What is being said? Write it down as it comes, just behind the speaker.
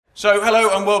So, hello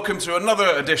and welcome to another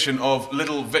edition of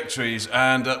Little Victories,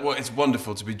 and it's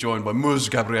wonderful to be joined by Ms.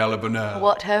 Gabriella Bernal.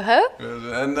 What ho-ho?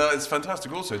 And it's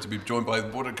fantastic also to be joined by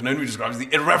what I can only describe as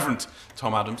the irreverent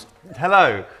Tom Adams.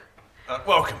 Hello.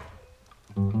 Welcome.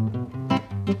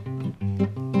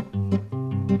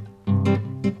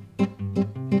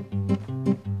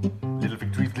 Little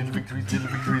victories, little victories, little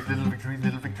victories, little victories,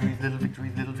 little victories, little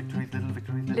victories, little victories, little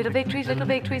victories, Little victories,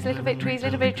 little victories,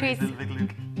 little victories, little victories.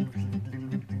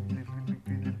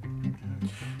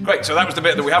 Great, so that was the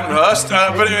bit that we haven't rehearsed,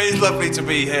 but it is lovely to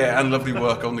be here and lovely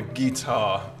work on the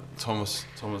guitar, Thomas.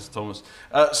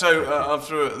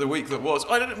 After the week that was,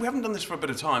 we haven't done this for a bit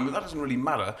of time, but that doesn't really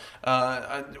matter.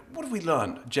 What have we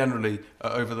learned generally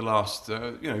over the last,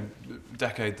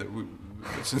 decade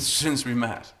since we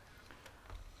met?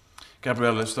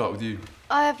 Gabriella, let's start with you.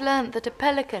 I have learnt that a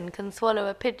pelican can swallow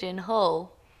a pigeon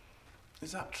whole.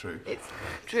 Is that true? It's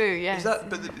true, yes.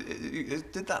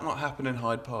 Did that not happen in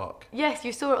Hyde Park? Yes,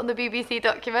 you saw it on the BBC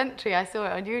documentary. I saw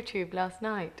it on YouTube last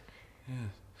night. Yes.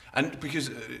 And because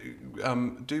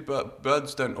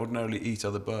birds don't ordinarily eat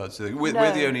other birds. We're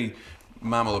the only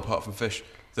mammal, apart from fish,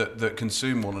 that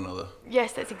consume one another.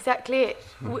 Yes, that's exactly it.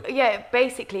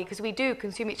 Basically, because we do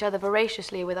consume each other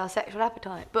voraciously with our sexual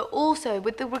appetite. But also,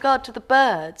 with regard to the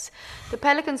birds, the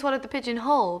pelican swallowed the pigeon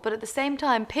whole, but at the same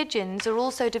time, pigeons are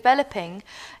also developing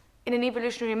in an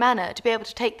evolutionary manner to be able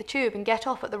to take the tube and get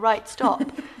off at the right stop.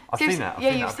 I've seen that.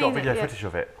 You've seen I've got video it, footage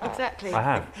of it. Exactly. I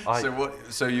have.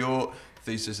 So your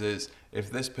thesis is, if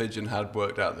this pigeon had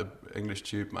worked out the English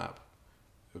tube map,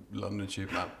 the London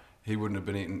tube map, he wouldn't have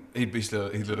been eaten. He'd be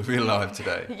alive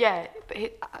today. Yeah, but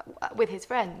with his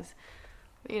friends.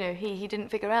 You know, he didn't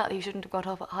figure out that he shouldn't have got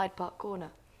off at Hyde Park Corner.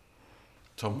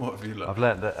 Tom, what have you learned? I've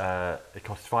learnt that it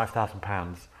costs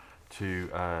 £5,000 to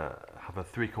have a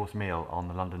 3-course meal on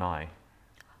the London Eye.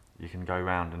 You can go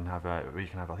around and have I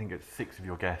think it's 6 of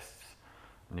your guests,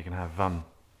 and you can have £5,000?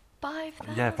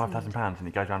 Yeah, £5,000, and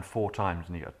it goes around 4 times,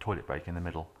 and you get a toilet break in the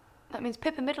middle. That means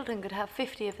Pippa Middleton could have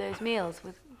 50 of those meals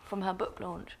from her book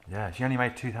launch. Yeah, she only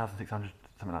made 2,600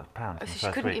 something like pounds. Oh, in so the she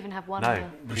first couldn't week. even have one No. meal.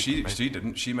 But she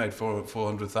didn't. She made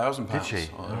 £400,000. Did she?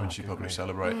 When she probably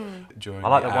celebrate during. I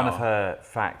like the that one of hour. her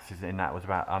facts in that was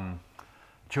about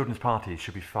children's parties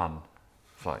should be fun.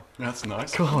 It's like, That's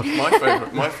nice. God.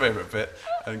 My favourite bit,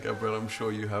 and Gabrielle, I'm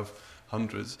sure you have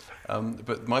hundreds,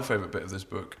 but my favourite bit of this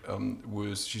book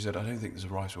was, she said, I don't think there's a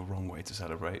right or wrong way to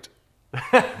celebrate.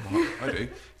 I do.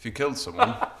 If you killed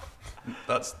someone,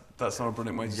 that's not a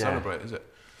brilliant way to celebrate, is it?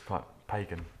 quite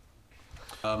pagan.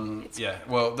 Yeah,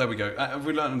 well, there we go. Have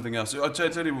we learned anything else? I'll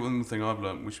tell you one thing I've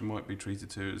learned, which we might be treated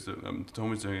to, is that Tom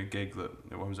was doing a gig that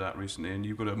I was at recently, and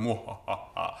you've got a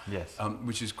mwahaha, Yes.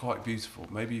 which is quite beautiful.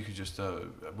 Maybe you could just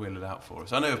wheel it out for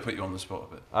us. I know I've put you on the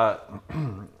spot a bit.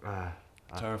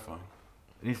 Terrifying.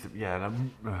 It needs to,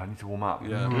 I need to warm up.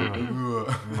 Yeah.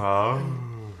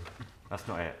 That's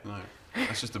not it. No,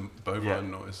 that's just a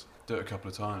bovine noise. Do it a couple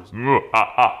of times.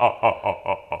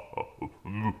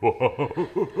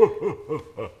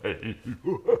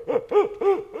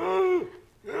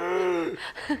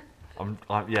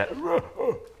 Yeah.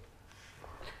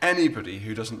 Anybody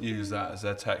who doesn't use that as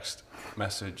their text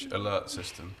message alert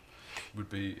system would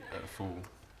be a fool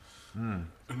and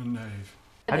a knave.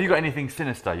 Have you got anything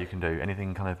sinister you can do?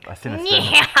 Anything kind of a sinister?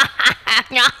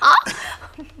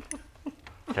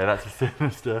 Okay, that's a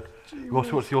sinister.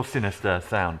 What's your sinister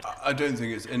sound? I don't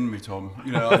think it's in me, Tom.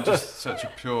 You know, I'm just such a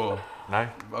pure. No?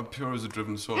 I'm pure as a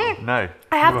driven soul. No.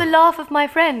 I have the laugh of my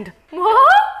friend.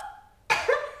 What?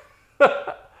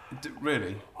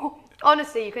 Really?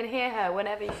 Honestly, you can hear her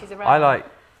whenever she's around.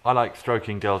 I like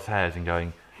stroking girls' hairs and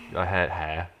going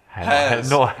hair, Hairs.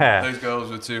 not hair. Those girls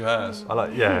with 2 hairs. I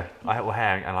like I have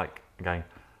hair and like going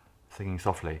singing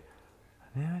softly.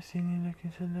 Never seen you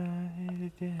looking so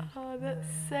nice. Oh, that's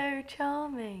so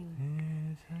charming.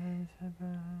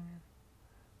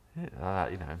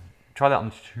 You know, try that on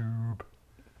the tube.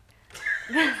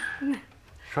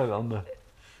 Try that on the.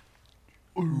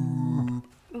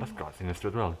 That's quite sinister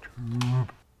as well.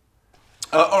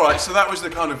 All right, so that was the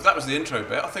intro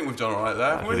bit. I think we've done all right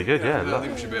there. That's really good, yeah. I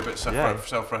think we should be a bit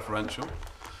self-referential.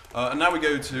 And now we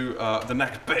go to the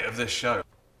next bit of this show.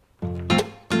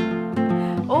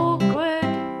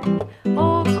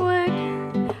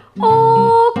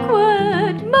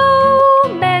 Awkward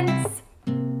moments.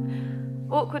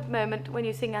 Awkward moment when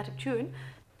you sing out of tune.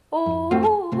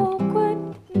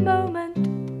 Awkward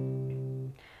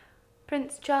moment.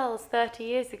 Prince Charles, 30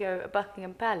 years ago at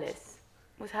Buckingham Palace,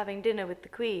 was having dinner with the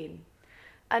Queen,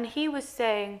 and he was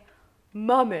saying,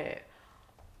 "Mummy,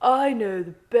 I know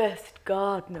the best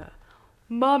gardener.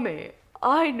 Mummy,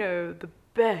 I know the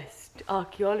best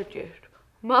archaeologist.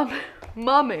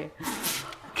 Mummy,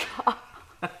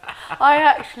 I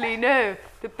actually know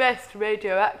the best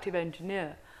radioactive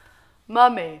engineer.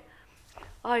 Mummy,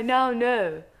 I now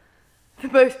know the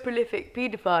most prolific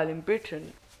paedophile in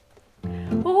Britain.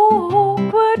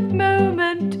 Awkward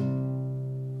moment.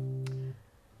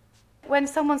 When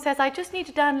someone says, I just need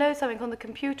to download something on the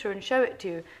computer and show it to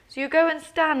you. So you go and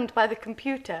stand by the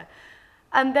computer,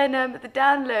 and then the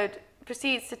download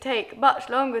proceeds to take much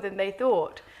longer than they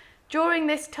thought. During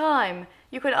this time,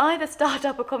 you can either start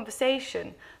up a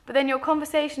conversation, but then your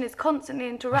conversation is constantly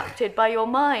interrupted by your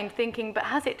mind thinking, but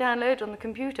has it downloaded on the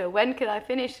computer? When can I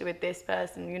finish with this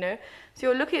person, you know? So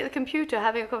you're looking at the computer,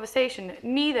 having a conversation,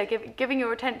 neither, giving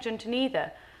your attention to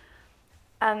neither.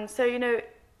 And so, you know,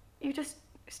 it's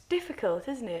difficult,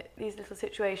 isn't it, these little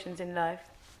situations in life?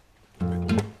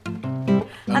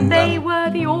 And they were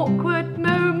the awkward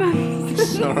moments.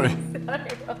 Sorry. Sorry,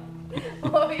 Ross.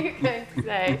 What were you going to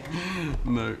say?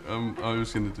 No, I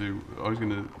was going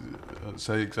to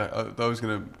say exactly. I was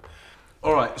going to.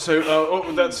 All right, so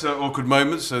that's awkward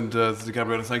moments, and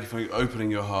Gabriella, thank you for opening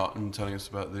your heart and telling us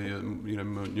about the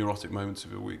neurotic moments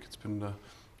of your week. It's been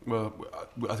well,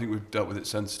 I think we've dealt with it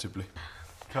sensitively.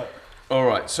 Cut. All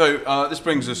right, so this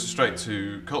brings us straight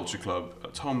to Culture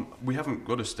Club. Tom, we haven't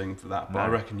got a sting for that, but No. I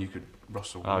reckon you could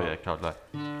rustle. Oh yeah, card like.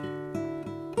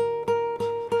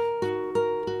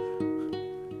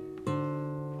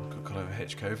 Got a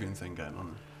Hitchcovian thing going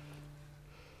on.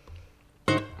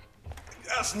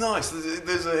 That's nice.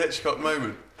 There's a Hitchcock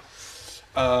moment.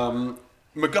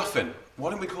 MacGuffin. Why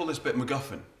don't we call this bit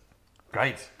MacGuffin?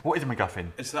 Great. What is a MacGuffin?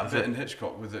 It's that Is bit it in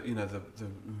Hitchcock with the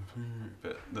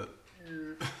bit that.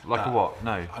 like a what?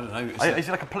 No. I don't know. Is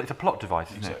it like it's a plot device,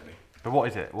 isn't Exactly. it? But what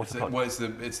is it? What's It's the the, plot?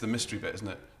 well, it's the mystery bit, isn't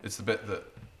it? It's the bit that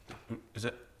is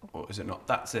it or is it not?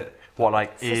 That's it. What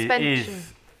like Suspension.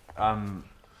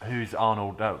 who's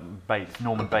Arnold Bates?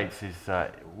 Norman Bates is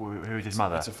who is his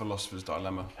mother? It's a philosopher's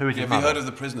dilemma. Who is his Have you mother? heard of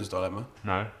the prisoner's dilemma?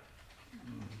 No.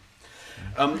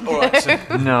 All right. So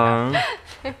No.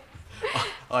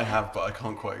 I have, but I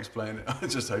can't quite explain it. I'm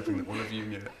just hoping that one of you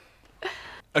knew it.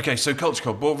 Okay, so Culture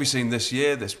Club. What have we seen this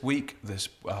year, this week, this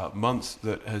month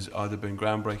that has either been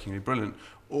groundbreakingly brilliant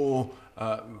or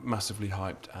massively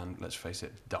hyped and, let's face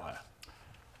it, dire?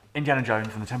 Indiana Jones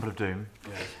and the Temple of Doom.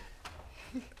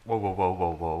 Yes.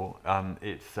 Whoa.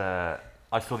 It's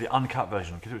I saw the uncut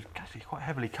version because it was actually quite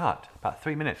heavily cut. About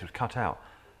 3 minutes it was cut out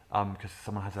because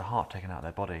someone has their heart taken out of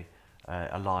their body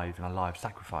alive in a live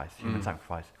sacrifice, human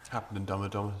sacrifice. It's happened in Dumb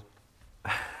and Dumber.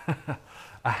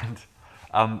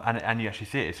 And you actually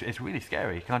see it. It's really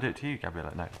scary. Can I do it to you,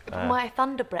 Gabriella? No. My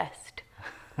thunder breast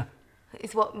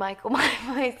is what Michael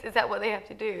Myers, is that what they have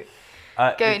to do?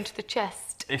 Go into the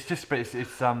chest. It's just, but it's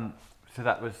so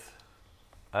that was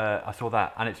I saw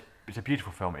that, and it's a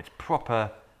beautiful film. It's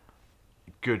proper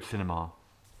good cinema,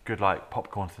 good like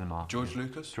popcorn cinema. George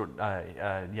Lucas?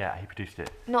 Yeah, he produced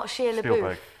it. Not Shia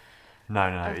Spielberg. LaBeouf. No,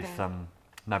 Okay. it's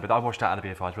no, but I watched that at the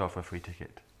BFI as well for a free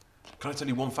ticket. Can I tell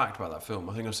you one fact about that film?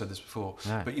 I think I've said this before.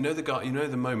 No. But you know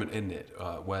the moment in it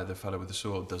where the fellow with the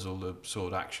sword does all the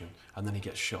sword action and then he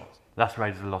gets shot? That's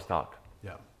Raiders of the Lost Ark.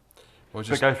 Yeah. Well,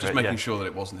 But go for just it, making yeah. sure that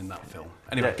it wasn't in that film.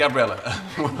 Anyway, Yeah. Gabriella.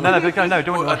 No, but go, no,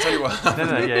 don't Well, worry. I tell you what,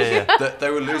 No, yeah. they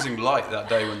were losing light that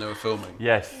day when they were filming.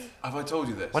 Yes. Have I told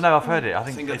you this? Well, no, I've heard it. I I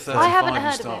think think at it's. 35 I haven't you heard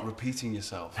of start it. repeating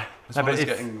yourself. As No, well but as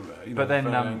it's- getting but then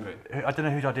very angry. I don't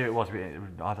know whose idea it was.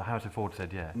 But either Harrison Ford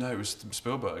said yeah. No, it was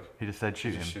Spielberg. He just said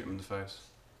shoot him. Just shoot him in the face.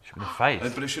 Shoot him in the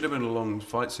face. But it should have been a long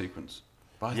fight sequence.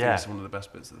 But I think Yeah. it's one of the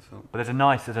best bits of the film. But there's a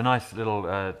nice little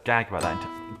gag about that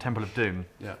in Temple of Doom.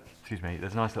 Yeah. Excuse me.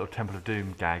 There's a nice little Temple of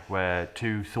Doom gag where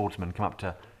two swordsmen come up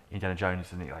to Indiana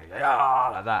Jones and he's like,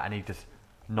 "Ah," like that, and he just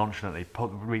nonchalantly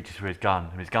reaches for his gun,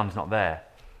 and his gun's not there.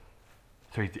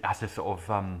 So he has to sort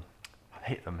of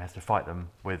hit them, has to fight them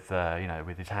with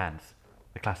with his hands,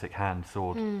 the classic hand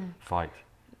sword fight.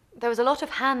 There was a lot of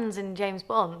hands in James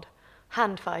Bond,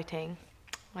 hand fighting,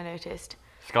 I noticed.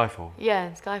 Skyfall. Yeah,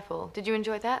 in Skyfall. Did you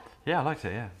enjoy that, Yeah, I liked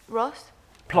it. Yeah. Ross?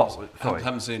 Plot. Sorry.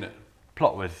 Haven't seen it.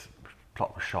 Plot was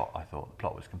shot. I thought the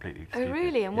plot was completely. Oh, stupid.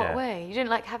 really? In what Yeah. way? You didn't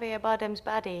like Javier Bardem's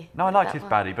baddie? No, I liked That his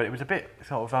one? baddie, but it was a bit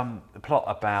sort of the plot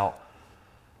about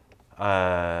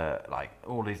like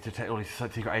all these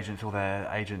secret agents, all their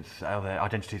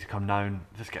identities become known.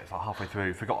 Just gets like halfway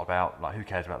through, forgot about like who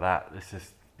cares about that. Let's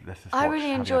just I watch really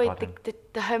Javier enjoyed Bardem.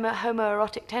 the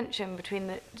homoerotic tension between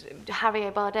the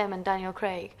Javier Bardem and Daniel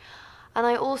Craig, and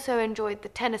I also enjoyed the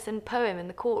Tennyson poem in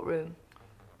the courtroom.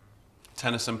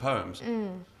 Tennyson poems.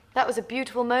 That was a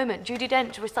beautiful moment. Judi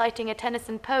Dench reciting a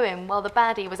Tennyson poem while the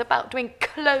baddie was about to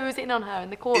close in on her in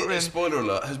the courtroom. Spoiler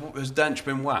alert, has Dench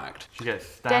been whacked? She gets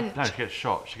stabbed. Dench. No, she gets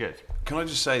shot. She gets Can I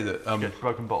just say that... gets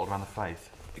broken bottled around the face.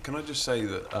 Can I just say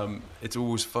that it's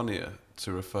always funnier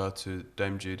to refer to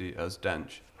Dame Judy as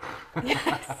Dench?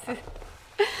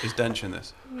 Is Dench in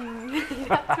this?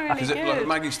 That's really Because good. like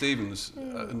Maggie Stevens,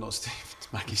 not Stevens,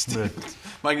 Maggie Stevens,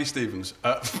 Maggie Stevens,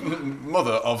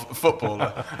 mother of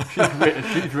footballer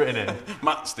She's written in.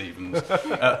 Matt Stevens.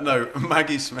 No,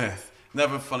 Maggie Smith.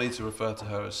 Never funny to refer to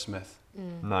her as Smith.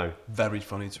 No. Very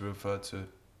funny to refer to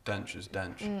Dench as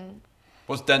Dench.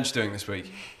 What's Dench doing this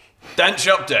week? Dench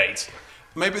update.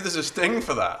 Maybe there's a sting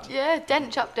for that. Yeah,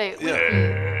 Dench update.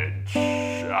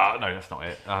 Yeah. No, that's not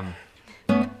it.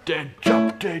 Dench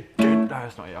update. No,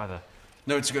 that's not it either.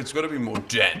 No, it's got to be more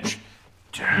Dench.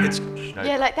 It's No.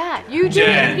 Yeah, like that. You do it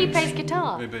and he plays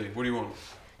guitar. maybe. What do you want?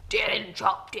 Dench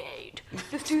update.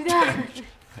 Just do that.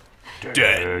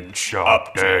 Dench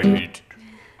update.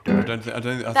 I don't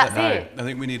think. That's it. I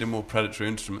think we need a more predatory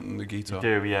instrument than the guitar.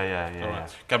 Do yeah. All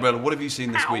right. Gabriella, what have you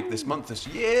seen this week, this month, this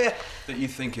year that you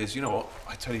think is, you know what,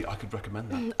 I tell you, I could recommend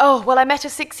that. Oh, well, I met a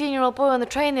 16-year-old boy on the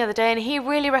train the other day, and he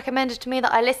really recommended to me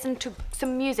that I listen to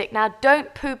some music. Now,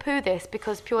 don't poo-poo this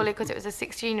purely because it was a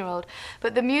 16-year-old,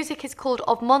 but the music is called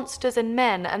Of Monsters and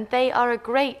Men, and they are a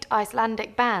great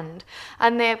Icelandic band,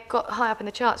 and they've got high up in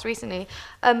the charts recently.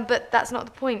 But that's not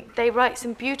the point. They write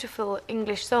some beautiful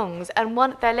English songs, and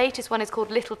their latest one is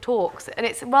called Little Talks, and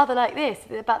it's rather like this,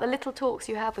 about the little talks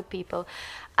you have with people,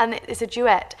 and it's a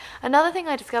duet. Another thing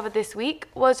I discovered this week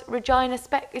was Regina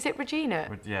Is it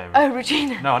Regina? Yeah. Oh,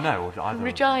 Regina. No, I know. Either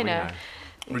Regina.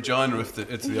 Regina, if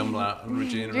it's the umlaut, and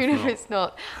Regina, Regina, if not. it's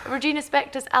not. Regina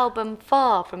Spektor's album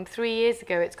Far from 3 years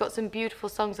ago. It's got some beautiful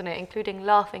songs on it, including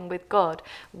Laughing with God.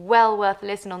 Well worth a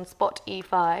listen on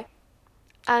Spotify.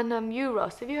 And you,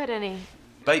 Ross, have you had any?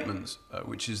 Bateman's,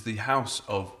 which is the house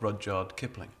of Rudyard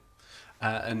Kipling.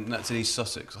 And that's in East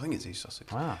Sussex. I think it's East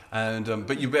Sussex. Wow. And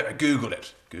but you better Google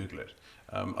it. Google it.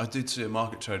 I did see a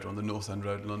market trader on the North End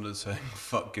Road in London saying,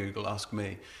 "Fuck Google, ask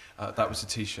me." That was a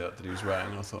T-shirt that he was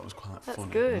wearing, and I thought it was quite That's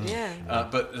funny. good, yeah.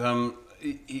 But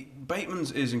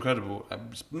Bateman's is incredible,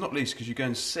 not least because you go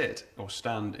and sit or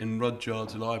stand in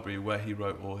Rudyard's library where he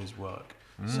wrote all his work.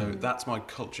 So that's my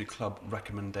Culture Club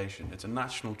recommendation. It's a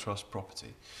National Trust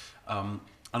property. And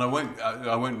I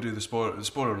won't do the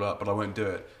spoiler alert, but I won't do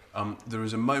it. There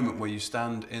is a moment where you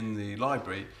stand in the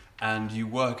library and you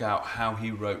work out how he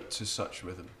wrote to such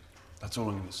rhythm. That's all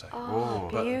I'm going to say. Oh,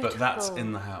 But that's beautiful.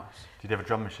 in the house. Did you have a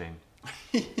drum machine?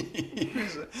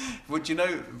 Would you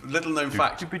know, little known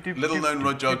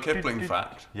Rudyard Kipling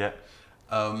fact, Yeah.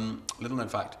 little known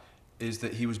fact, is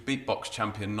that he was beatbox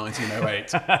champion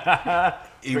 1908.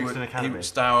 Brixton Academy. He was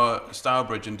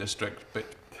Stourbridge and District,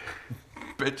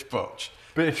 Bitchbosh.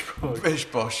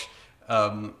 Bishbosh,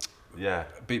 Yeah.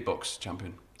 beatbox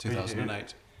champion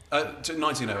 2008.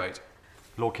 1908.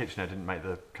 Lord Kitchener didn't make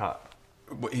the cut.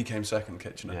 He came second,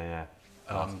 Kitchener. Yeah.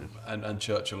 And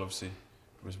Churchill obviously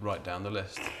was right down the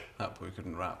list. That boy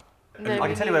couldn't rap. No, I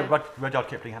can tell you where yeah. Rudyard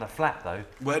Kipling had a flat though.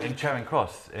 Where did in Charing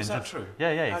Cross. Is that true?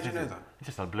 Yeah. How do you know that? It's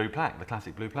just on a blue plaque, the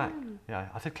classic blue plaque. Yeah,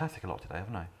 I said classic a lot today,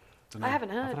 haven't I? I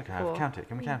haven't I heard feel like I before. have. Count it.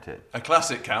 Can we count it? A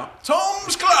classic count.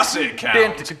 Tom's classic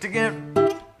count.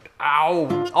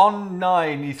 Ow! On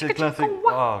 9, he said classic.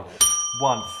 Oh,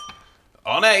 once.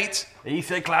 On 8. He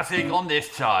said classic on this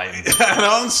time. And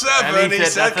on 7, And he he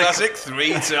said said classic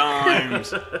 3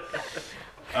 times.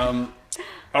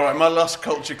 All right, my last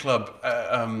Culture Club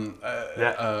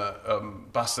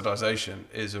bastardisation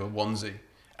is a onesie.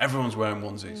 Everyone's wearing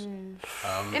onesies.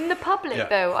 In the public, Yeah.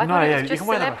 though. I No, thought yeah, it you was just can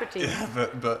wear them. celebrities. Yeah,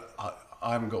 but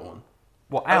I haven't got one.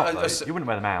 What, out I though? said- You wouldn't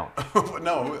wear them out.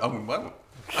 No, I wouldn't wear one.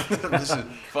 This is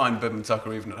fine, Bib and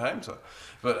Tucker even at home. So.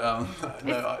 But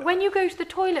no, When you go to the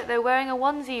toilet, though, wearing a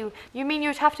onesie, you mean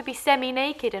you'd have to be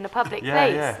semi-naked in a public Yeah,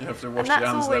 place? yeah. you have to wash And your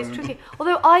that's hands always then. tricky.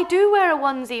 Although I do wear a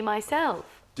onesie myself.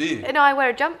 Do you? And I wear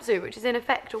a jumpsuit, which is in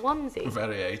effect a onesie.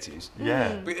 Very 80s.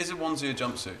 Yeah. But is a onesie a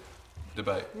jumpsuit?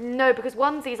 Debate. No, because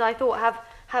onesies I thought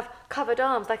have covered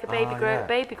arms like a baby grow. yeah.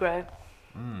 Baby grow.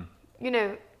 You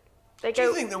know, they Do go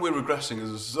you think that we're regressing as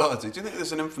a society? Do you think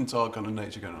there's an infantile kind of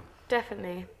nature going on?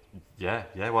 definitely. Yeah.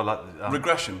 Well, like,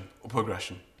 Regression or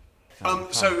progression?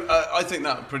 So I think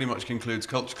that pretty much concludes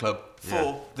Culture Club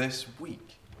for this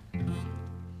week.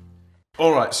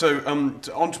 All right, so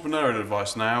to entrepreneurial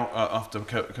advice now after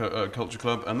Culture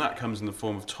Club, and that comes in the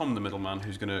form of Tom, the middleman,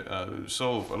 who's going to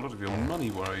solve a lot of your money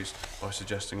worries by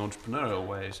suggesting entrepreneurial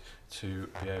ways to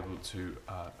be able to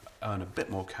earn a bit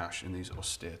more cash in these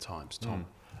austere times. Tom.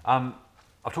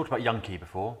 I've talked about Yunky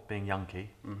before, being Yunky,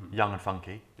 young and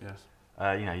funky. Yes.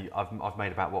 I've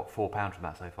made about £4 from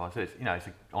that so far. So it's it's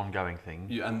an ongoing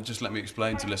thing. And just let me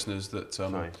explain to listeners that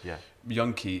Yeah.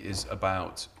 Yunky is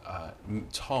about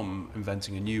Tom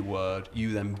inventing a new word,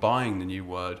 you then buying the new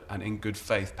word, and in good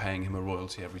faith paying him a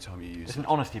royalty every time you use It's it. an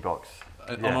honesty box.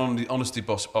 On the honesty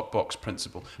box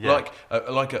principle, Yeah.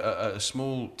 like a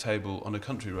small table on a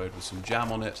country road with some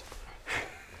jam on it.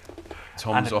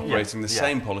 Tom's And, operating the yeah.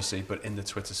 same policy, but in the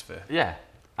Twitter sphere. Yeah,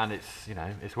 and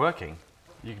it's working.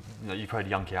 You've heard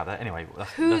Yunky out there. Anyway,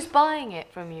 Who's buying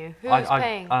it from you? Who's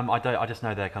paying? I just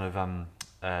know their kind of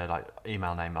like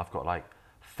email name. I've got like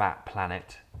Fat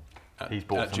Planet. He's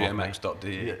bought at some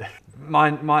gmx.de.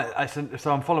 Yeah.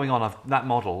 So I'm following on that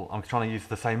model. I'm trying to use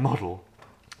the same model,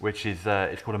 which is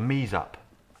it's called a Mise Up.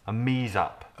 A Mise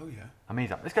Up. Oh yeah. A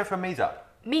Mise Up. Let's go for a Mise Up.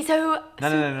 Miso.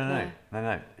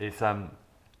 No. It's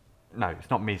no, it's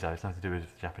not miso. It's nothing to do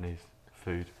with Japanese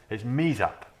food. It's Mise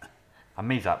Up. A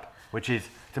Mise Up, which is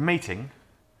it's a meeting.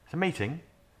 It's a meeting,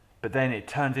 but then it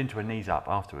turns into a knees up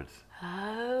afterwards.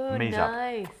 Oh, Mise Up.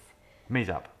 nice. Mise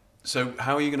Up. So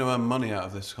how are you going to earn money out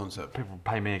of this concept? People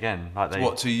pay me again, like they.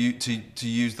 What to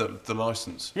use the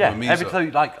license? Yeah, Or a Mise every Up? so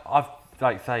like I've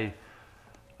like say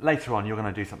later on you're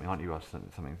going to do something, aren't you? Or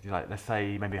something like let's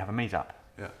say maybe have a Mise Up.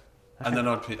 Yeah. And then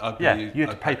I'd pay Yeah, you. you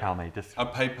have to PayPal me. Just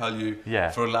I'd PayPal you Yeah.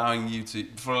 for allowing me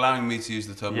to use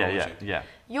the terminology. yeah.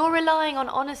 You're relying on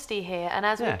honesty here, and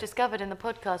as Yeah. we've discovered in the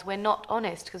podcast, we're not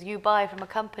honest because you buy from a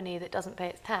company that doesn't pay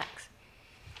its tax.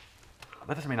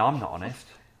 That doesn't mean I'm not honest.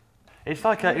 It's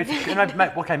like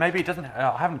okay, maybe it doesn't.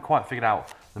 I haven't quite figured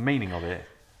out the meaning of it,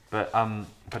 but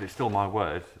it's still my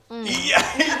word. Yeah,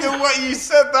 the way you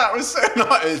said that was so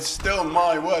nice. It's still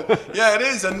my word. Yeah, it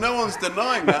is, and no one's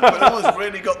denying that, but no one's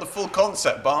really got the full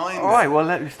concept behind All it. right, well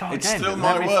let me start It's again. still Let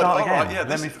my me word. start All again. right, yeah,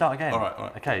 Let me start again. All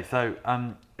right. Okay, so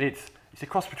it's a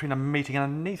cross between a meeting and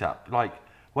a knees up, like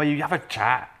where you have a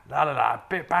chat,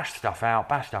 bash stuff out,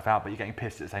 but you're getting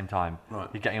pissed at the same time. Right.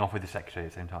 You're getting off with the secretary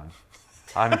at the same time.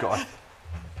 I haven't got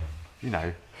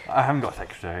I haven't got a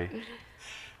secretary.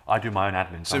 I do my own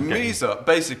admin. So Mise Up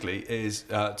basically is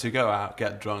to go out,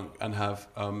 get drunk, and have,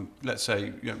 let's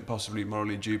say, possibly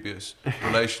morally dubious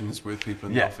relations with people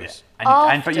in the office.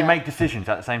 And but you After. make decisions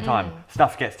at the same time.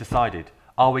 Stuff gets decided.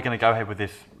 Are we going to go ahead with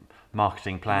this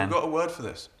marketing plan? We've got a word for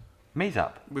this. Mise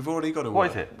Up. We've already got a word. What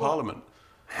is it? Parliament.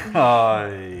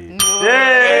 Hi.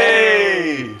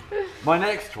 Yay! My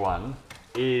next one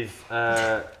is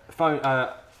phone.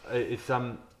 It's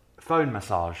phone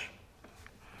massage.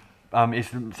 It's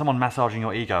someone massaging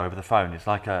your ego over the phone. It's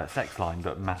like a sex line,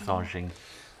 but massaging.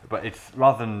 But it's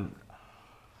rather than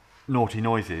naughty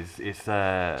noises. It's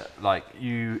like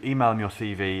you email them your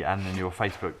CV and then your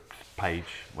Facebook page,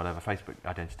 whatever Facebook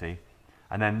identity,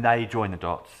 and then they join the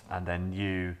dots, and then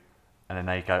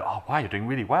they go, oh wow, you're doing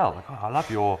really well. Like, oh, I love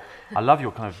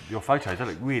your kind of your photos. They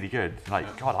look really good.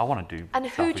 Like, God, I want to do. And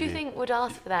stuff who with do you think would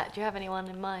ask for that? Do you have anyone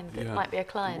in mind that Yeah. might be a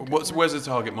client? Where's the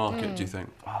target market, do you think?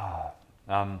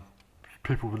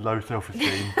 People with low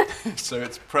self-esteem. So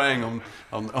it's preying on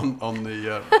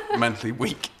the mentally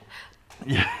weak.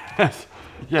 Yes.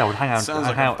 Yeah, we'll hang out. Sounds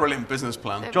like a brilliant business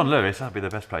plan. John Lewis, that'd be the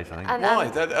best place, I think. And, Why?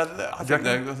 um, I think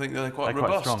they're quite They're quite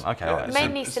robust. strong. Okay, all right.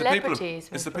 Mainly it's the people of- celebrities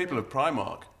It's the would people of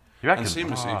Primark. You reckon? And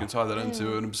seamlessly you Ah. can tie that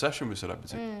into an obsession with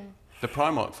celebrity. The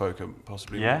Primark folk are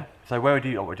possibly Yeah. So where would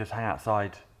you? Or just hang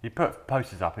outside? You put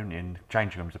posters up, didn't you, in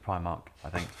changing rooms of Primark? I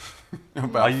think. more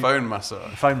about Are you- phone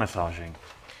massage. Phone massaging.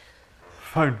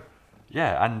 Phone.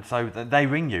 Yeah, and so they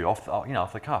ring you off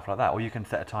the cuff like that, or you can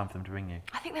set a time for them to ring you,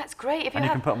 I think that's great. If you and you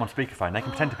have, can put them on speakerphone. They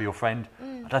can pretend to be your friend.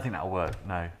 I don't think that'll work.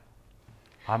 No, I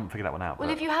haven't figured that one out. well,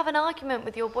 but if you have an argument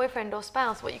with your boyfriend or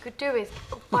spouse, what you could do is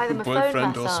buy them a phone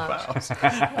Boyfriend or massage.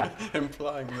 spouse.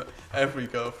 Implying that every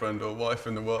girlfriend or wife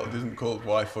in the world isn't called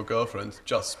wife or girlfriend,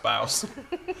 just spouse.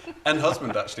 And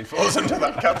husband actually falls into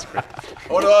that category.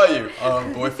 What are you?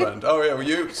 Boyfriend. Oh yeah, well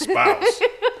you? Spouse.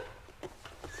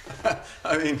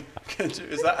 I mean,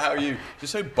 is that how you're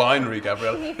so binary,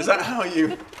 Gabrielle? Is that how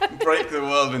you break the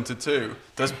world into two?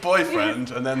 There's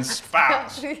boyfriend and then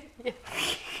spouse. Yeah.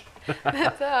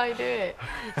 That's how I do it.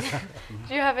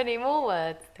 Do you have any more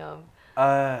words, Tom?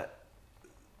 my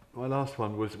last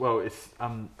one was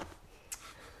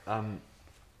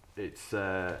it's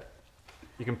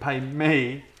you can pay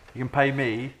me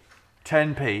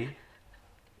 10p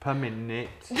per minute.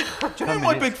 Do you know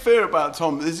my big fear about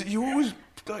Tom is that you always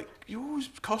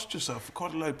cost yourself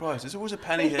quite a low price. There's always a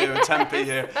penny here, a 10p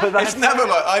here. It's never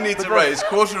like I need to raise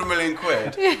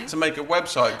 £250,000 to make a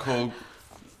website called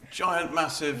Giant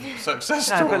Massive Success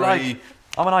No, Story. but like,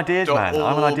 I'm an ideas man.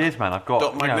 .org, I've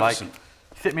got magnificent.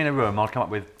 sit me in a room, I'll come up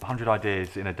with 100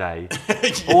 ideas in a day,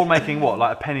 all making what,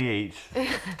 like a penny each.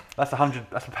 That's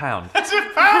That's a pound. That's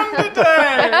 £1 a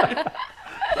day.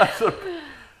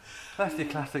 That's your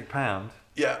classic pound.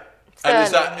 Yeah. And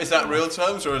is that real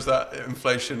terms or is that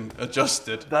inflation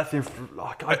adjusted? That's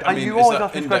I mean, you is always that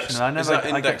ask this index, question. And I is never.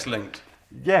 that index linked?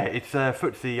 Yeah, it's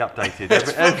FTSE updated.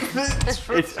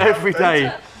 It's every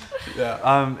day.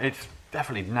 Yeah. It's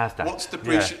definitely Nasdaq. What's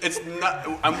depreciation?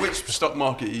 And which stock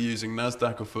market are you using,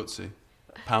 Nasdaq or FTSE?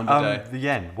 Pound a day. The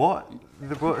yen. What?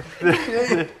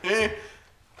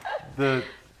 The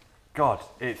God.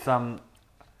 It's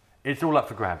all up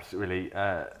for grabs, really.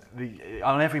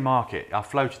 On every market, I've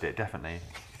floated it definitely.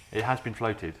 It has been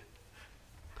floated.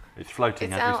 It's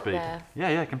floating It's as we out speak. there.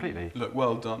 Yeah, completely. Look,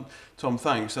 well done. Tom,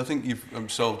 thanks. I think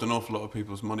you've solved an awful lot of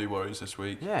people's money worries this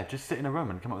week. Yeah, just sit in a room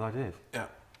and come up with ideas. Yeah.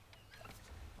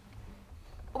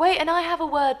 Wait, and I have a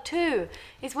word too.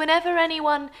 Is whenever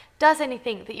anyone does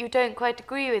anything that you don't quite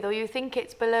agree with or you think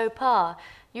it's below par,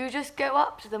 you just go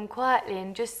up to them quietly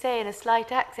and just say in a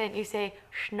slight accent, you say,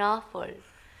 "Schnafel."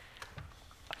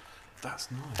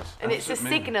 That's nice. And What it's does a it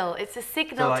mean? signal. It's a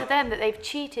signal So, to like- them that they've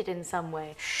cheated in some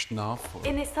way. Schnaffel.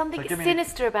 And it's something So give me-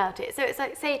 sinister about it. So it's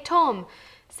like, say, Tom,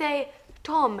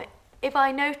 if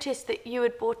I noticed that you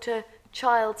had bought a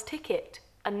child's ticket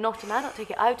and not an adult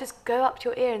ticket, I would just go up to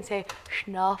your ear and say,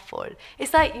 "Schnaffel."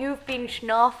 It's like you've been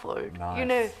schnaffled. Nice. You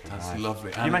know. That's Nice.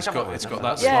 lovely, You and make it's up got with it, it's got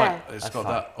that's that Yeah. slight, it's That's got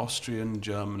fun. that Austrian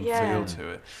German Yeah. feel to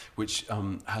it, which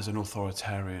has an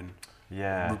authoritarian,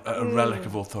 Yeah. a relic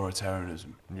of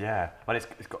authoritarianism. Yeah, but it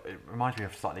reminds me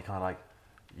of slightly kind of like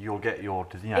you'll get your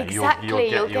Exactly,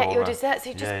 you'll get your dessert. So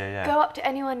you just yeah. go up to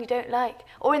anyone you don't like,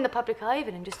 or in the public eye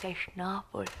even, and just say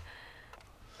 "Schnaffel."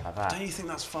 Like that. Don't you think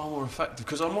that's far more effective?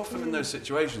 Because I'm often in those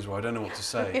situations where I don't know what to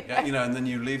say, yeah, and then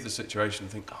you leave the situation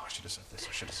and think, "Oh, I should have said this,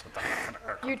 I should have said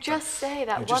that." You just say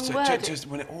that You one just, word. just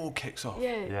when it all kicks off.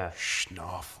 Yeah. Yeah.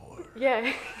 Schnaffel.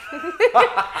 Yeah.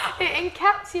 It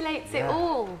encapsulates it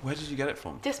all. Where did you get it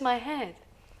from? Just my head.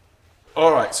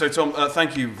 All right, so Tom,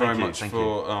 thank you very much thank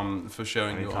for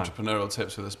sharing your Anytime. entrepreneurial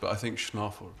tips with us. But I think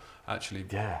Schnaffel actually,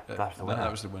 Yeah, that's the winner. That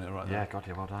was the winner right Yeah, there. God,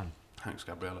 yeah, well done. Thanks,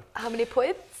 Gabriella. How many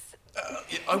points?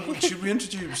 Should we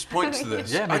introduce points to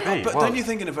this? Yeah, maybe. But Well- don't you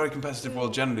think in a very competitive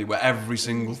world generally, where every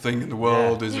single thing in the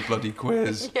world is a bloody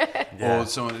quiz, Yeah. or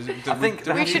someone? I think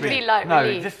We should be like no,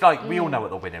 really- just like we all know what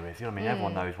the winner is. You know what I mean?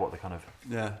 Everyone knows what the kind of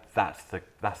Yeah, that's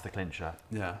the clincher.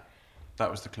 yeah,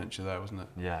 that was the clincher there, wasn't it?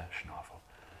 Yeah, Schnaffel.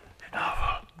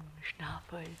 Schnaffel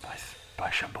Schnaffel. by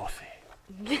Shambossi.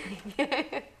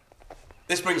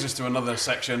 This brings us to another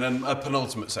section and a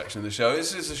penultimate section of the show.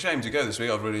 It's a shame to go this week.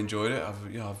 I've really enjoyed it.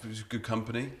 It was good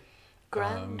company.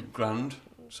 Grand. Grand,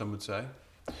 some would say.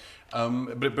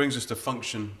 But it brings us to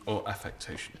function or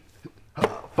affectation.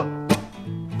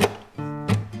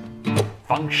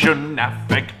 Function,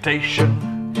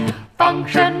 affectation.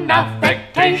 Function,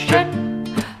 affectation.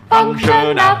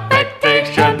 Function,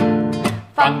 affectation.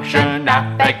 Function,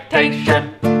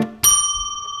 affectation.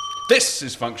 This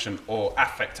is function or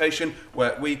affectation,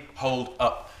 where we hold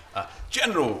up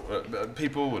general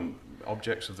people and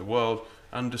objects of the world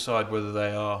and decide whether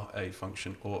they are a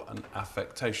function or an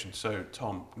affectation. So,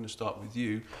 Tom, I'm going to start with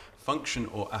you. Function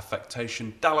or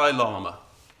affectation, Dalai Lama.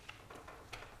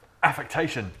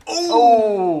 Affectation.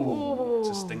 It's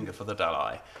a stinger for the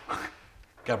Dalai.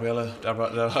 Gabriella,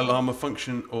 Dalai Lama,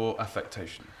 function or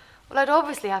affectation? Well, I'd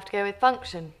obviously have to go with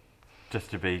function. Just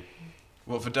to be.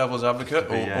 What, for devil's advocate,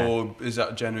 Yeah. or is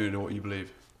that genuine what you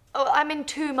believe? Oh, I'm in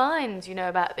two minds,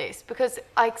 about this, because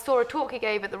I saw a talk he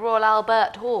gave at the Royal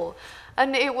Albert Hall,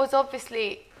 and it was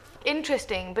obviously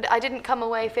interesting, but I didn't come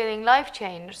away feeling life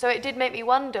changed, so it did make me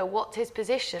wonder what's his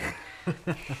position.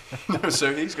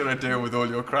 So he's going to deal with all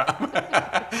your crap,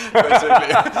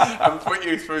 basically, and put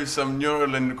you through some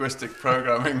neuro-linguistic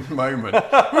programming moment,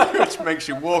 which makes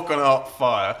you walk on art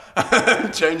fire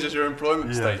and changes your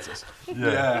employment status.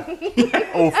 Yeah.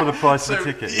 All for the price of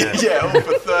the ticket. Yeah. all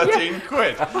for 13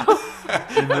 quid.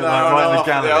 In the, An like, hour right and in a the half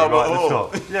at the gallery, Albert right at Hall.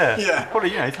 the top. Yeah. Yeah. Probably,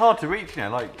 it's hard to reach.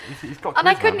 Like he's got. And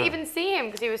I charisma, couldn't but- even see him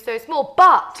because he was so small,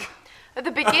 but at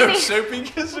the beginning... So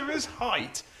because of his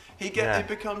height, he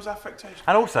becomes affectation.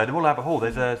 And also, the Royal Albert Hall,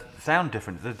 there's a sound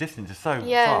difference. The distance is so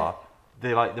Yeah. far.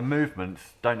 The movements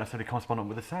don't necessarily correspond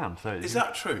with the sound. So Is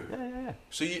that true? Yeah.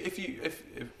 So if you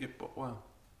well,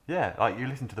 Yeah, like you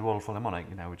listen to the Royal Philharmonic,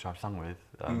 which I've sung with,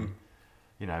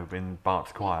 in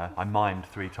Bart's choir. I mimed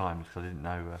 3 times because I didn't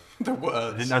know. the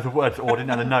words. I didn't know the words or I didn't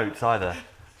know the notes either.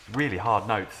 Really hard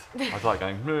notes. I was like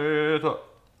going like that.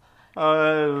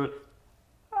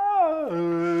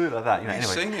 What are you Anyway,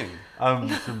 singing?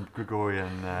 some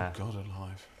Gregorian. God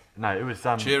alive. No, it was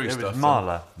Cheery it was stuff,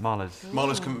 Mahler's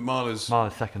Mahler's.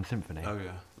 Second Symphony. Oh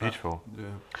yeah, Beautiful. Yeah.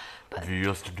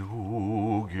 Wirst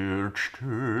du jetzt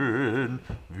stehen,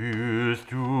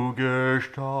 wirst du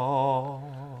gestorben,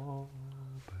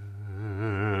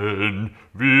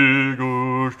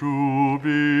 wirst du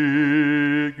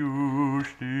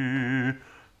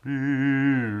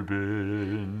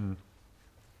sterben.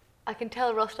 I can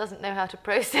tell Ross doesn't know how to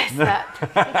process that.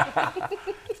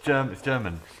 It's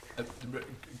German.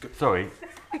 Sorry,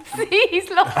 See, he's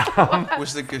lost.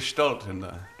 Was the Gestalt in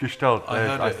there? Gestalt. I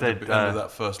heard I it said at the end of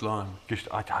that first line.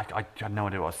 I had no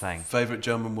idea what I was saying. Favourite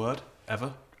German word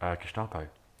ever? Gestapo.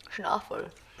 Schnaffel.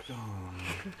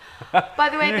 By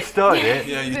the way, You started it.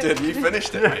 Yeah, you did. You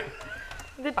finished it, mate.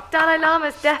 the Dalai Lama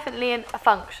is definitely a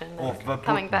function. though,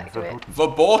 coming back to it.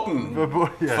 Verboten.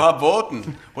 Yeah.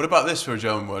 Verboten. What about this for a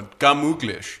German word?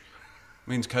 Gemütlich.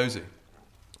 Means cosy.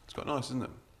 It's quite nice, isn't it?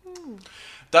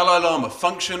 Dalai Lama,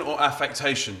 function or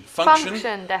affectation?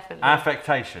 Function, definitely.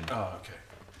 Affectation. Oh, okay.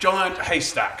 Giant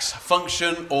haystacks,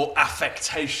 function or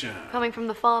affectation? Coming from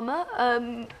the farmer,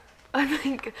 I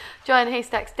think giant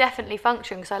haystacks definitely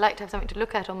function because I like to have something to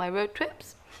look at on my road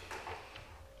trips.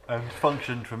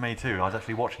 Function for me too. I was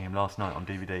actually watching him last night on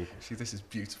DVD. See, this is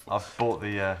beautiful. I've bought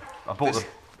the. This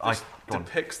go on.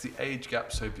 depicts the age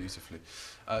gap so beautifully.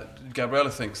 Gabriella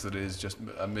thinks that it is just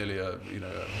merely a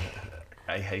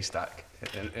haystack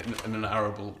in an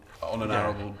arable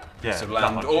piece of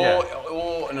land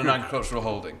or in an agricultural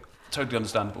holding. Totally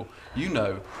understandable. You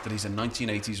know that he's a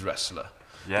 1980s wrestler.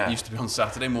 Yeah. That used to be on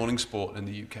Saturday morning sport in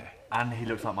the UK. And he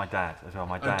looks like my dad as well.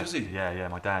 My dad. does he? Yeah,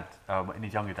 my dad. In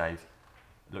his younger days,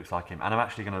 looks like him. And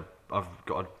I've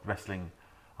got a wrestling.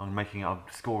 I'm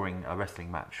scoring a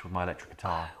wrestling match with my electric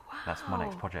guitar. Wow. That's my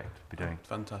next project to be doing.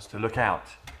 Fantastic. So look out.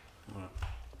 Right.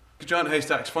 Giant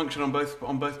haystacks function on both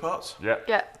parts. Yeah.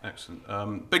 Yeah.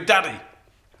 Excellent. Big Daddy.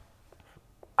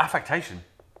 Affectation.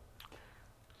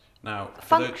 Now,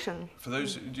 Function. For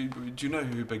those, do you know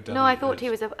who Big Daddy is? No, I thought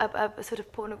he was a sort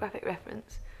of pornographic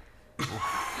reference.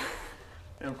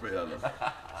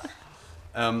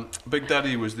 Big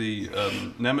Daddy was the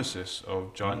nemesis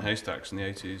of Giant Haystacks in the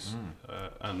 80s,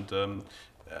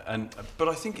 but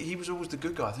I think he was always the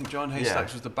good guy. I think Giant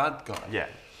Haystacks was the bad guy. Yeah.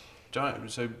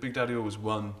 So Big Daddy always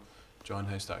won, Giant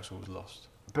Haystacks always lost.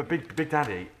 But Big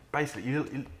Daddy,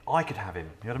 basically, I could have him.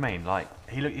 You know what I mean? Like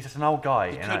he's just an old guy.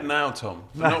 You could now, Tom,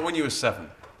 but not when you were 7.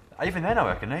 Even then, I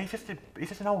reckon he's just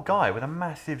an old guy with a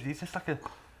massive. He's just like a.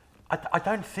 I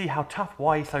don't see how tough.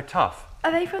 Why he's so tough.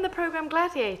 Are they from the program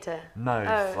Gladiator? No,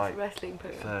 it's like a wrestling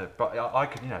program. So, but I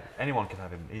could, anyone could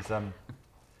have him.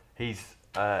 He's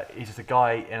just a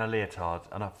guy in a leotard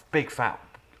and a big fat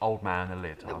old man in a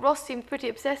leotard. That Ross seemed pretty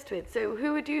obsessed with. So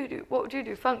who would you do? What would you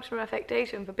do? Function or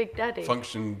affectation for Big Daddy?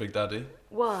 Function Big Daddy.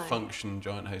 Why? Function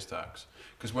Giant Haystacks.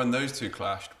 Because when those two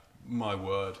clashed, my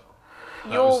word.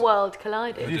 Your world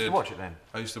collided. You used to watch it then?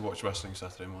 I used to watch wrestling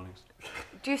Saturday mornings.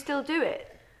 Do you still do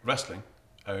it? Wrestling?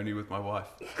 Only with my wife.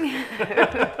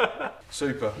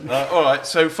 Super. All right,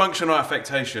 so function or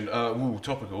affectation.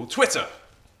 Topical. Twitter.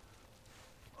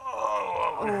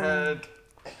 Oh, my head.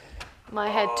 My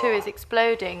head too is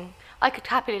exploding. I could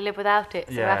happily live without it.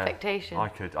 So affectation. I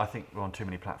could. I think we're on too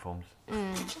many platforms.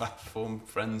 Platform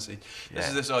frenzy. This Yeah.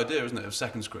 is this idea, isn't it, of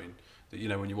second screen? That,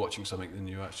 when you're watching something, then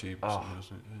you actually... Oh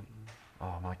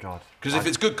my god. Because if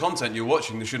it's good content you're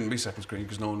watching, there shouldn't be second screen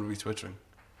because no one will be tweeting.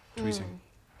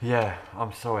 Yeah,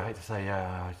 I'm sorry. I hate to say.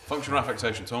 Function or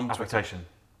affectation, Tom? Affectation.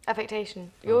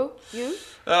 Affectation. You?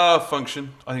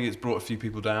 Function. I think it's brought a few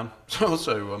people down.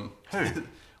 Also, Who?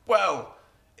 Well,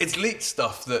 it's leaked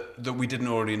stuff that we didn't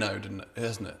already know,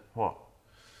 hasn't it? What?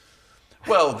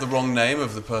 Well, the wrong name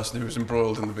of the person who was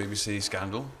embroiled in the BBC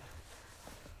scandal.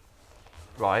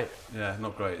 Right. Yeah,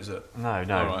 not great, is it? No. All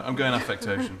right, I'm going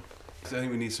affectation. I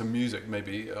think we need some music,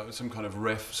 maybe some kind of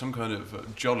riff, some kind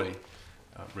of jolly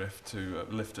riff to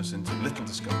lift us into little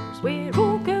discoveries. We're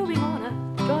all going on a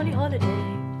jolly holiday.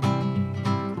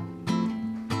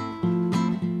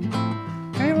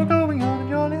 We were going on a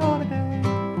jolly holiday.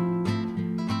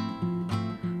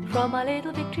 From our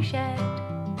little victory shed.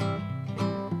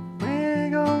 We're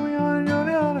going on a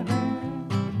jolly holiday.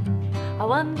 I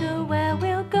wonder where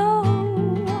we'll go.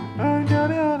 On a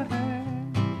jolly holiday.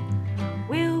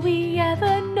 Will we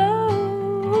ever know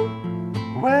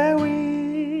Where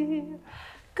we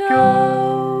go?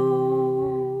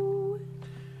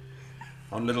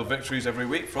 On Little Victories every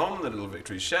week from the Little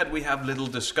Victories Shed, we have little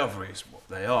discoveries. What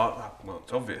they are, well,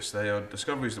 it's obvious. They are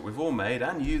discoveries that we've all made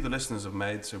and you, the listeners, have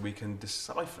made, so we can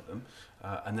decipher them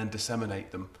and then disseminate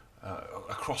them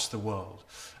across the world.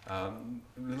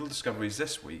 Little discoveries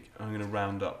this week. I'm going to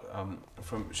round up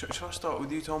from. Shall I start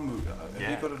with you, Tom? Have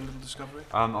you got a little discovery?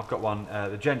 I've got one.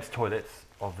 The gents' toilets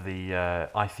of the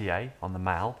ICA on the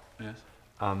Mall. Yes.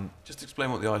 Just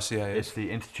explain what the ICA is. It's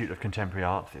the Institute of Contemporary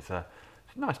Arts. It's a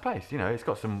nice place. You know, it's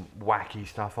got some wacky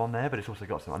stuff on there, but it's also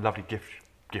got some a lovely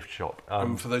gift shop.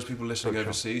 For those people listening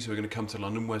overseas who are going to come to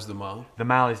London, where's the Mall? The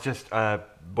Mall is just where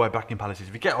Buckingham Palace is.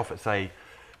 If you get off at, say,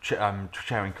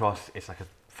 Charing Cross, it's like a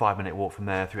 5-minute walk from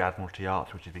there through Admiralty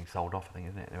Arts, which is being sold off, I think,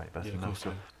 isn't it? Anyway, but Yeah, of course.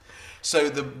 so. So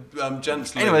the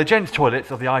gents. Anyway, the gents'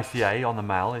 toilets of the ICA on the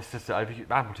Mall, it's just over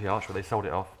Admiralty Arch where they sold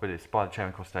it off, but it's by the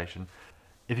Charing Cross station.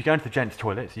 If you go into the gents'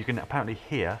 toilets, you can apparently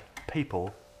hear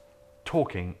people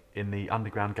talking in the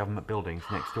underground government buildings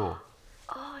next door.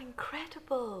 Oh,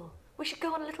 incredible. We should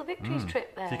go on a little victories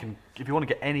trip there. So you can, if you want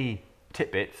to get any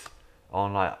tidbits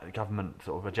on like the government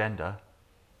sort of agenda,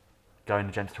 go in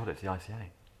the gents' toilets, the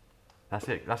ICA. That's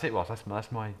it. That's it, Ross.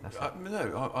 That's my.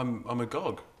 No, I'm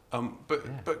agog.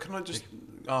 But can I just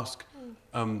ask,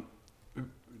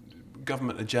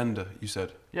 government agenda? You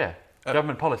said. Yeah.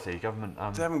 Government policy. Government.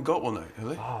 They haven't got one, though, have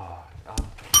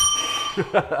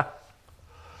they?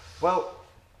 Well,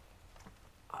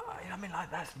 I mean, like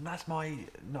that's my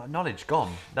knowledge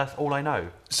gone. That's all I know.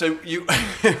 So you.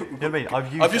 You know what I mean?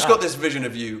 I've just got this vision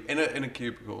of you in a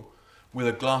cubicle with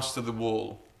a glass to the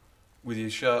wall, with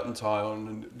your shirt and tie on,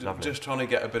 and just trying to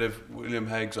get a bit of William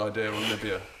Hague's idea on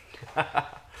Libya.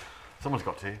 Someone's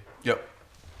got to. Yep.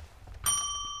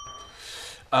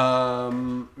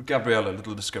 Gabriella,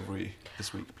 little discovery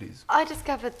this week, please. I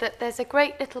discovered that there's a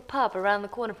great little pub around the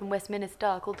corner from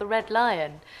Westminster called the Red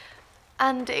Lion.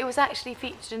 And it was actually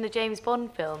featured in the James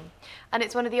Bond film. And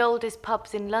it's one of the oldest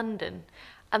pubs in London.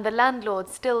 And the landlord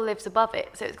still lives above it,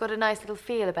 so it's got a nice little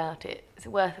feel about it. It's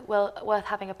worth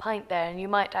having a pint there, and you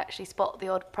might actually spot the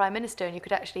odd Prime Minister, and you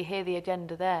could actually hear the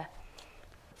agenda there.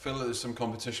 I feel that there's some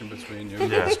competition between your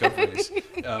discoveries.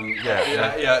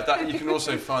 That you can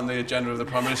also find the agenda of the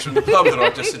Prime Minister in the pub that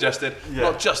I've just suggested,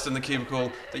 not just in the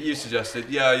cubicle that you suggested.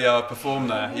 Yeah, I performed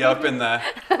there. Yeah, I've been there.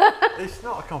 It's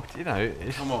not a competition, you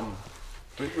know. Come on.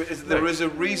 There is a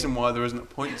reason why there isn't a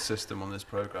point system on this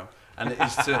programme, and it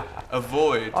is to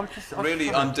avoid really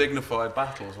undignified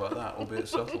battles like that, albeit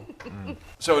subtle.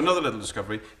 So another little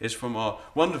discovery is from our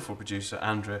wonderful producer,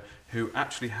 Andrea, who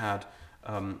actually had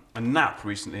a nap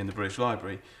recently in the British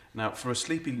Library. Now, for a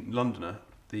sleepy Londoner,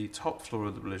 the top floor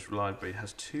of the British Library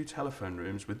has 2 telephone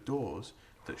rooms with doors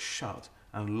that shut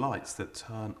and lights that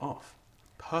turn off.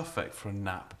 Perfect for a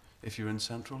nap if you're in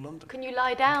central London. Can you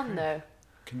lie down, though?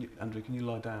 Andrea, can you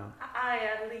lie down? I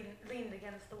leaned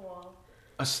against the wall.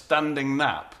 A standing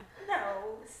nap?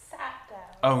 No, sat down.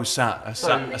 Oh, a sat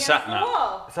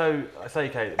nap. So, say,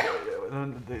 okay,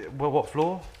 what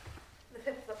floor?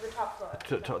 The top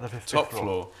floor. The fifth Top floor.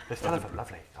 floor. This telephone,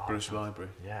 lovely. Oh, British Library.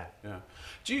 Yeah.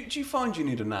 Do you find you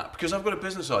need a nap? Because I've got a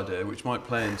business idea which might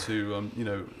play into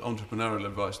entrepreneurial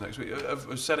advice next week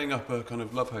of setting up a kind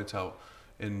of love hotel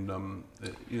in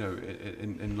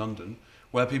in London,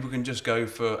 where people can just go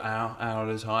for an hour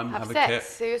at a time, have a sex. kip.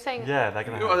 So you're saying? Yeah, they're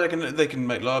gonna. They can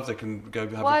make love. They can go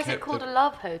have Why a is kip. it called a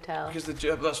love hotel? Because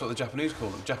that's what the Japanese call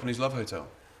them. Japanese love hotel.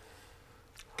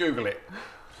 Google it.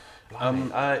 But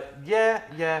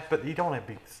you don't want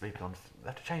to be sleeping on. They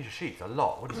have to change the sheets a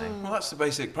lot, wouldn't they? Well, that's the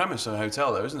basic premise of a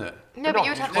hotel, though, isn't it? No, but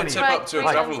you'd have They'd to tip up to a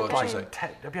travel lodge, Like, you say.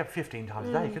 it'd be up 15 times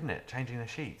a day, couldn't it? Changing the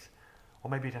sheets,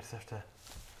 or maybe you'd just have to.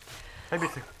 Maybe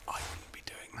it's. I wouldn't be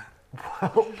doing that.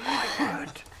 Well, I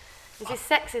would. Is this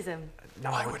sexism? No,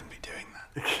 I wouldn't be doing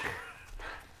that.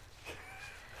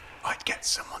 I'd get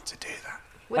someone to do that.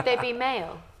 Would they be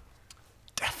male?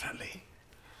 Definitely.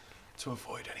 To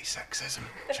avoid any sexism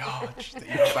charge that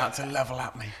you're about to level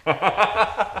at me.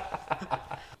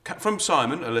 From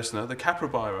Simon, a listener, the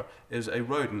capybara is a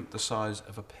rodent the size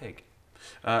of a pig.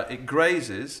 It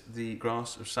grazes the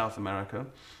grass of South America,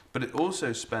 but it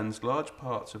also spends large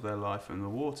parts of their life in the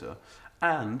water,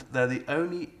 and they're the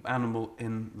only animal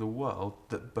in the world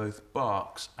that both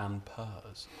barks and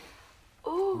purrs.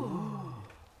 Ooh.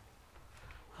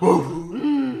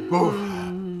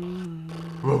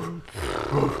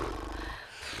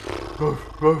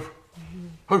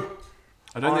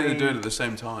 I don't think they do it at the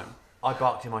same time. I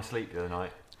barked in my sleep the other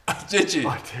night. Did you?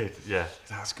 I did, yeah.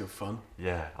 That's good fun.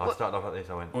 Yeah, I started off like this.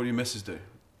 I went. What do your missus do?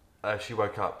 She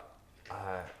woke up.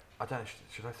 I don't know.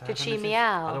 Should I say? Did her she missus?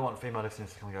 meow? I don't want female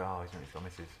listeners to come and go. Oh, he's got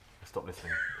missus. Stop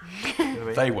listening. You know what I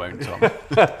mean? They won't, Tom.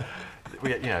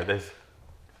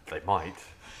 They might.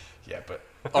 Yeah, but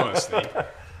honestly,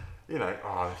 you know,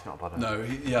 oh, it's not bother. No,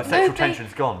 The sexual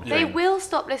tension's gone. They between- will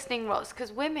stop listening, Ross,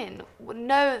 because women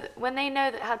know that when they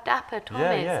know that how dapper Tom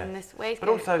is in this waistcoat.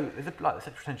 But also, there's like the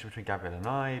sexual tension between Gabrielle and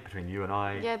I, between you and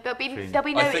I. yeah, there'll be between- no. I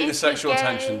think the is he sexual gay?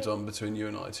 tension's on between you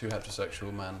and I, two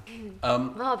heterosexual men.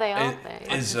 Oh, they aren't they?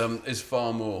 Is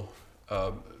far more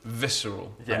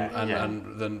visceral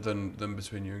and than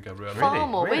between you and Gabrielle. Really? Far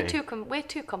more. Really? We're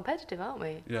too competitive, aren't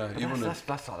we? Yeah, you That's, want to.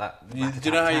 that's like that. Do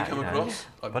you know how you come across?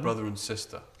 Like Pardon? brother and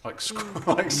sister, like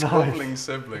like squabbling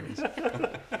siblings.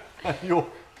 You're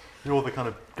the kind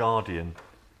of guardian.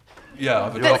 Yeah,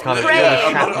 I've You're the kind of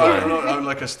I'm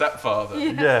like a stepfather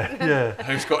yeah.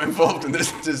 who's got involved in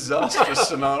this disastrous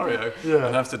scenario Yeah.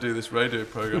 and have to do this radio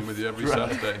program with you every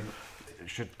Saturday.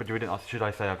 But we didn't ask, should I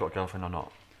say I've got a girlfriend or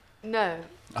not? No.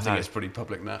 I think No. it's pretty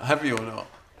public now. Have you or not?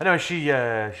 Anyway, she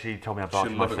told me I barked She'll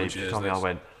in my love it when sleep. she She hears told me I this.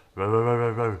 went row row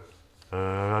row row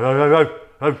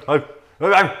row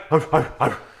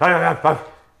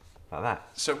like that.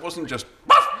 So it wasn't just.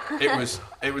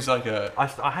 It was like a.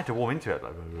 I had to warm into it.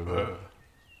 Like,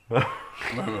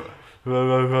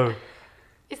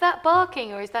 Is that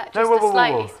barking or is that No, just whoa, a whoa, whoa,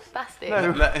 slightly whoa. spastic?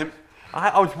 No. Let him.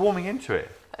 I was warming into it.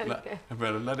 Okay.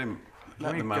 Let him. Let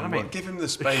I the mean, man I mean- work. Give him the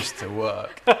space to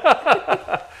work.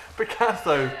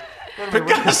 Picasso.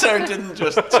 Picasso didn't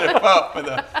just tip up with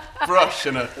a brush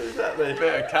and a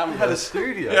bit of canvas. Had a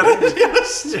studio. He had a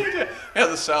studio. He had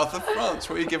the south of France.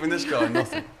 What are you giving this guy?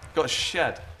 Nothing. Got a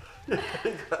shed.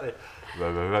 Exactly.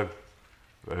 Row row row.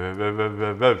 Row row row row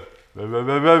row row. Row row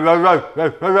row row row row.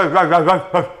 Row row row row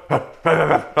row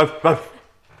row row.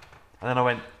 And then I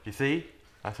went, you see,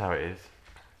 that's how it is.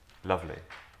 Lovely.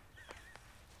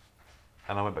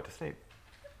 And I went back to sleep.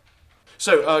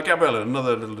 So, Gabriella,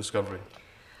 another little discovery.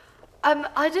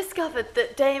 I discovered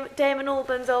that Damon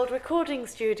Albarn's old recording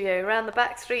studio around the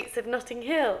back streets of Notting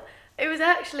Hill. It was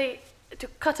actually, to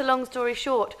cut a long story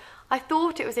short, I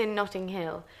thought it was in Notting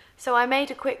Hill, so I made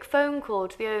a quick phone call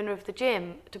to the owner of the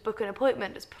gym to book an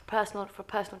appointment for a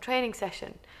personal training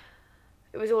session.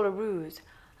 It was all a ruse.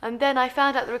 And then I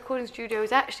found out the recording studio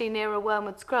was actually near a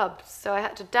Wormwood Scrubs, so I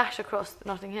had to dash across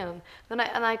Notting Hill. And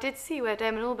I did see where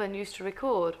Damon Albarn used to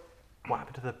record. What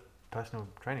happened to the personal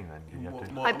training then? You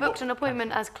have to... I booked an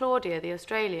appointment as Claudia, the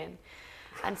Australian.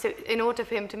 And so in order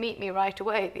for him to meet me right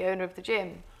away, the owner of the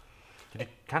gym. Did you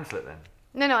cancel it then?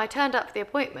 No, I turned up for the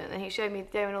appointment and he showed me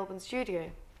Damon Albarn's studio.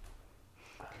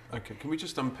 Okay, can we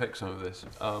just unpick some of this?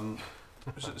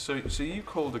 So you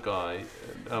called a guy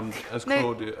as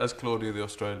No. Claudia the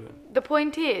Australian. The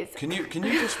point is, Can you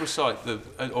just recite the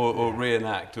or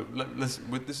reenact?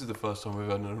 This is the first time we've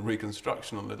had a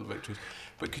reconstruction on Little Victories,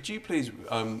 but could you please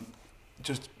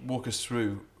just walk us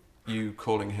through you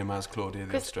calling him as Claudia the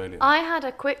because Australian? I had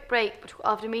a quick break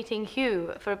after meeting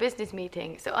Hugh for a business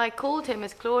meeting, so I called him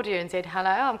as Claudia and said,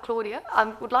 "Hello, I'm Claudia. I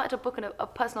would like to book a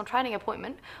personal training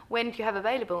appointment. When do you have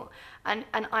available?" And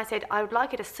I said, "I would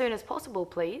like it as soon as possible,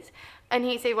 please." And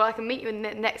he said, "Well, I can meet you in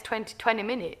the next 20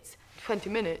 minutes." 20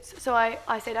 minutes. So I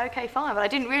said, "Okay, fine," but I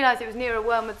didn't realise it was nearer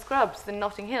Wormwood Scrubs than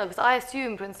Notting Hill, because I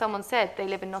assumed when someone said they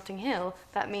live in Notting Hill,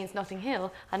 that means Notting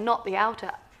Hill and not the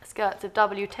outer skirts of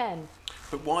W10.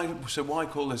 But why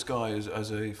call this guy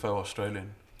as a faux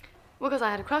Australian? Well, because I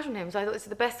had a crush on him, so I thought this is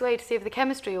the best way to see if the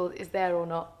chemistry is there or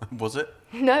not. Was it?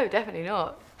 No, definitely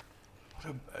not.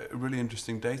 What a really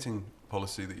interesting dating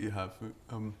policy that you have.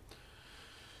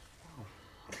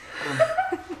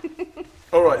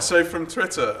 All right, so from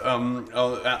Twitter,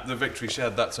 at the Victory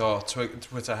Shed, that's our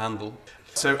Twitter handle.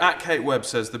 So at Kate Webb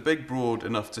says the big broad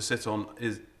enough to sit on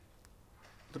is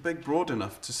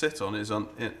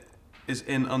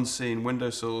in unseen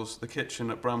windowsills, the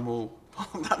kitchen at Bramhall.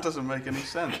 That doesn't make any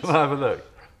sense. Can I have a look?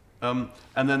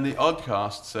 And then the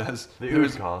Oddcast says... The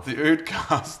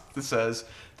Oodcast says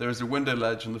there is a window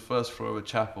ledge on the first floor of a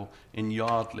chapel in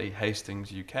Yardley,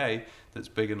 Hastings, UK, that's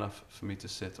big enough for me to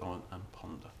sit on and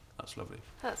ponder. That's lovely.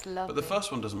 That's lovely. But the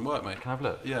first one doesn't work, mate. Can I have a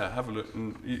look? Yeah, have a look.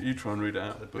 And you try and read it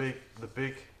out. The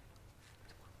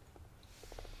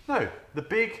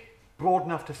big, broad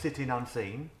enough to sit in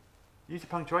unseen. Use the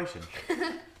punctuation.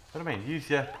 What I mean, use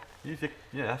your,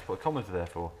 yeah, that's what commas are there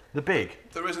for. The big.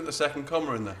 There isn't a second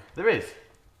comma in there. There is.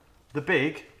 The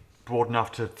big, broad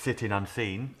enough to sit in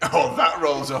unseen. Oh, that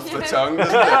rolls off the tongue,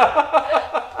 doesn't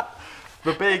it?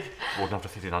 The big, broad enough to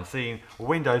sit in unseen,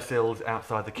 windowsills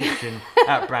outside the kitchen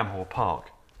at Bramhall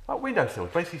Park. Like windowsills.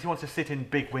 Basically, she wants to sit in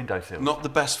big windowsills. Not the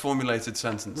best formulated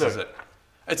sentence, Look. is it?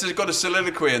 It's got a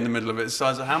soliloquy in the middle of it, the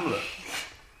size of Hamlet.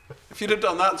 If you'd have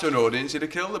done that to an audience, you'd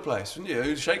have killed the place, wouldn't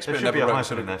you? Shakespeare There should never be a wrote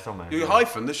hyphen in soliloquy. there somewhere. You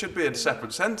hyphen, there should be a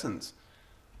separate sentence.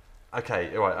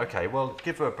 Okay, all right, okay. Well,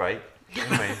 give her a break. You know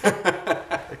what I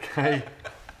mean? Okay.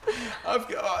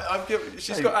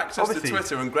 She's Hey, got access to obviously-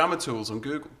 Twitter and grammar tools on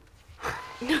Google.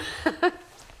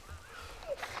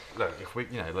 Look, if we,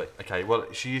 okay. Well,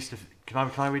 she used to. Can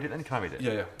I read it then? Can I read it?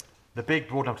 Yeah. The big,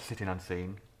 broad enough to sit in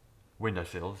unseen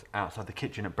windowsills outside the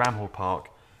kitchen at Bramhall Park.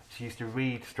 She used to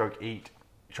read, eat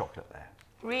chocolate there.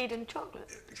 Read and chocolate.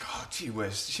 God, gee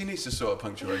whiz. She needs to sort of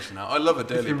punctuation out. I love her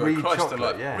dearly, can but read Christ chocolate,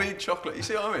 alive, yeah. read chocolate. You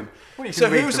see what I mean? Well, you So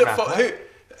can read who's the at fault? wrapper.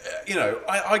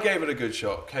 I gave it a good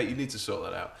shot. Kate, you need to sort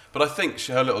that out. But I think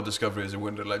her little discovery is a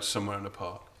window ledge somewhere in the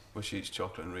park where she eats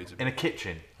chocolate and reads a In a bit.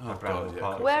 kitchen Oh, at God, Bramhall yeah,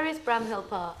 Park. cool. Where is Bramhill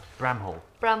Park? Bramhall.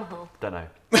 Bramhill. Don't know.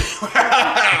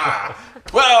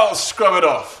 Well, scrub it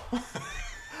off.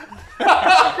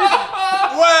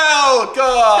 Well,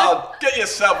 God, get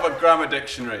yourself a grammar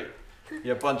dictionary,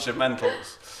 you bunch of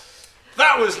mentals.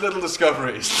 That was Little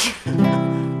Discoveries.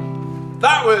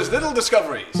 That was Little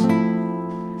Discoveries.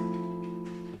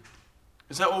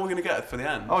 Is that all we're going to get for the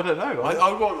end? Oh, I don't know.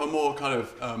 I want a more kind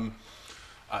of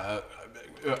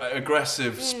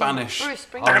aggressive Spanish Bruce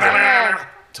Springsteen.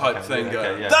 type Okay, thing yeah, going.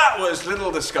 okay, yeah. That was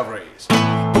Little Discoveries.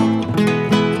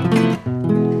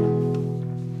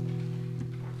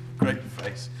 Great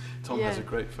face. Tom Yeah. has a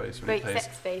great face when Great he plays.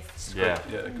 sex face. Yeah.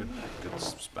 Yeah, good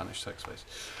Spanish sex face.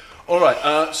 All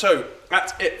right, so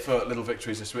that's it for Little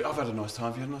Victories this week. I've had a nice time.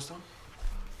 Have you had a nice time?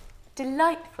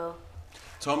 Delightful.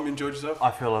 Tom, you enjoyed yourself? I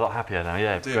feel a lot happier now.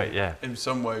 Yeah, it's Do you? great. Yeah. In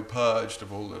some way purged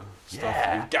of all the stuff that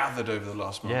Yeah. we've gathered over the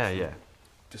last month. Yeah, and yeah.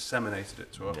 Disseminated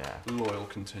it to our Yeah. loyal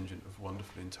contingent of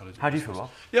wonderfully intelligent How do you feel, listeners.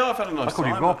 Rob? Yeah, I've had a nice I called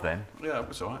time. you Rob then. Yeah, it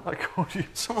was all right. I called you.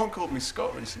 Someone called me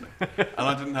Scott recently, and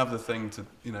I didn't have the thing to,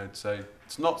 say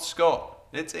it's not Scott,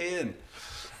 it's Ian.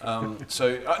 No,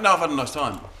 I've had a nice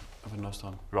time. I've had a nice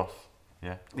time. Ross.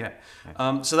 Yeah. Yeah.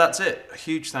 So that's it. A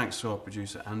huge thanks to our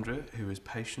producer Andrea, who is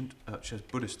patient. She has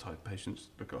Buddhist type patience.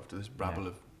 Look after this rabble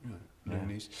of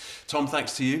loonies. Tom,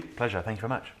 thanks to you. Pleasure. Thank you very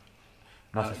much.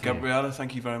 Nice to see you. Gabriella,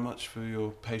 thank you very much for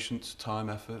your patience, time,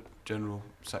 effort, general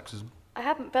sexism. I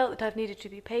haven't felt that I've needed to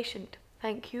be patient.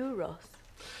 Thank you, Ross.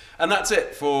 And that's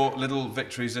it for Little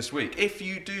Victories this week. If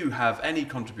you do have any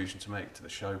contribution to make to the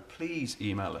show, please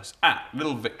email us at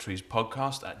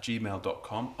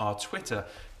littlevictoriespodcast@gmail.com. Our Twitter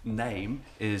name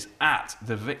is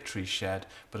 @thevictoryshed.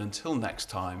 But until next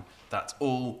time, that's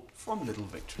all from Little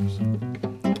Victories.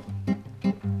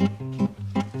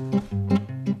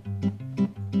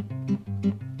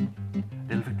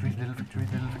 Little victories, little victories,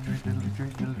 little victories, little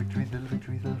victories, little victories, little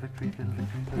victories, little victories, little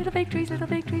victories. Little victories, little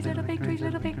victories, little victories,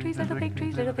 little victories, little victories,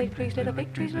 little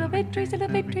victories, little victories, little victories, little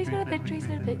victories, little victories,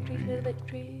 little victories, little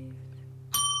victories.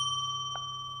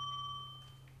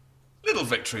 Little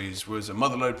Victories was a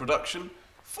Motherload production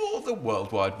for the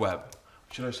World Wide Web.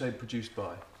 Should I say produced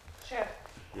by? Sure.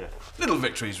 Yeah. Little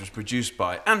Victories was produced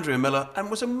by Andrea Miller and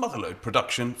was a Motherload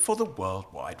production for the World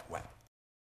Wide Web.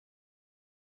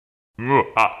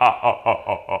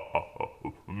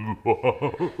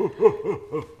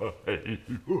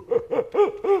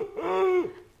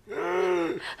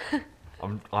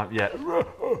 I'm yeah.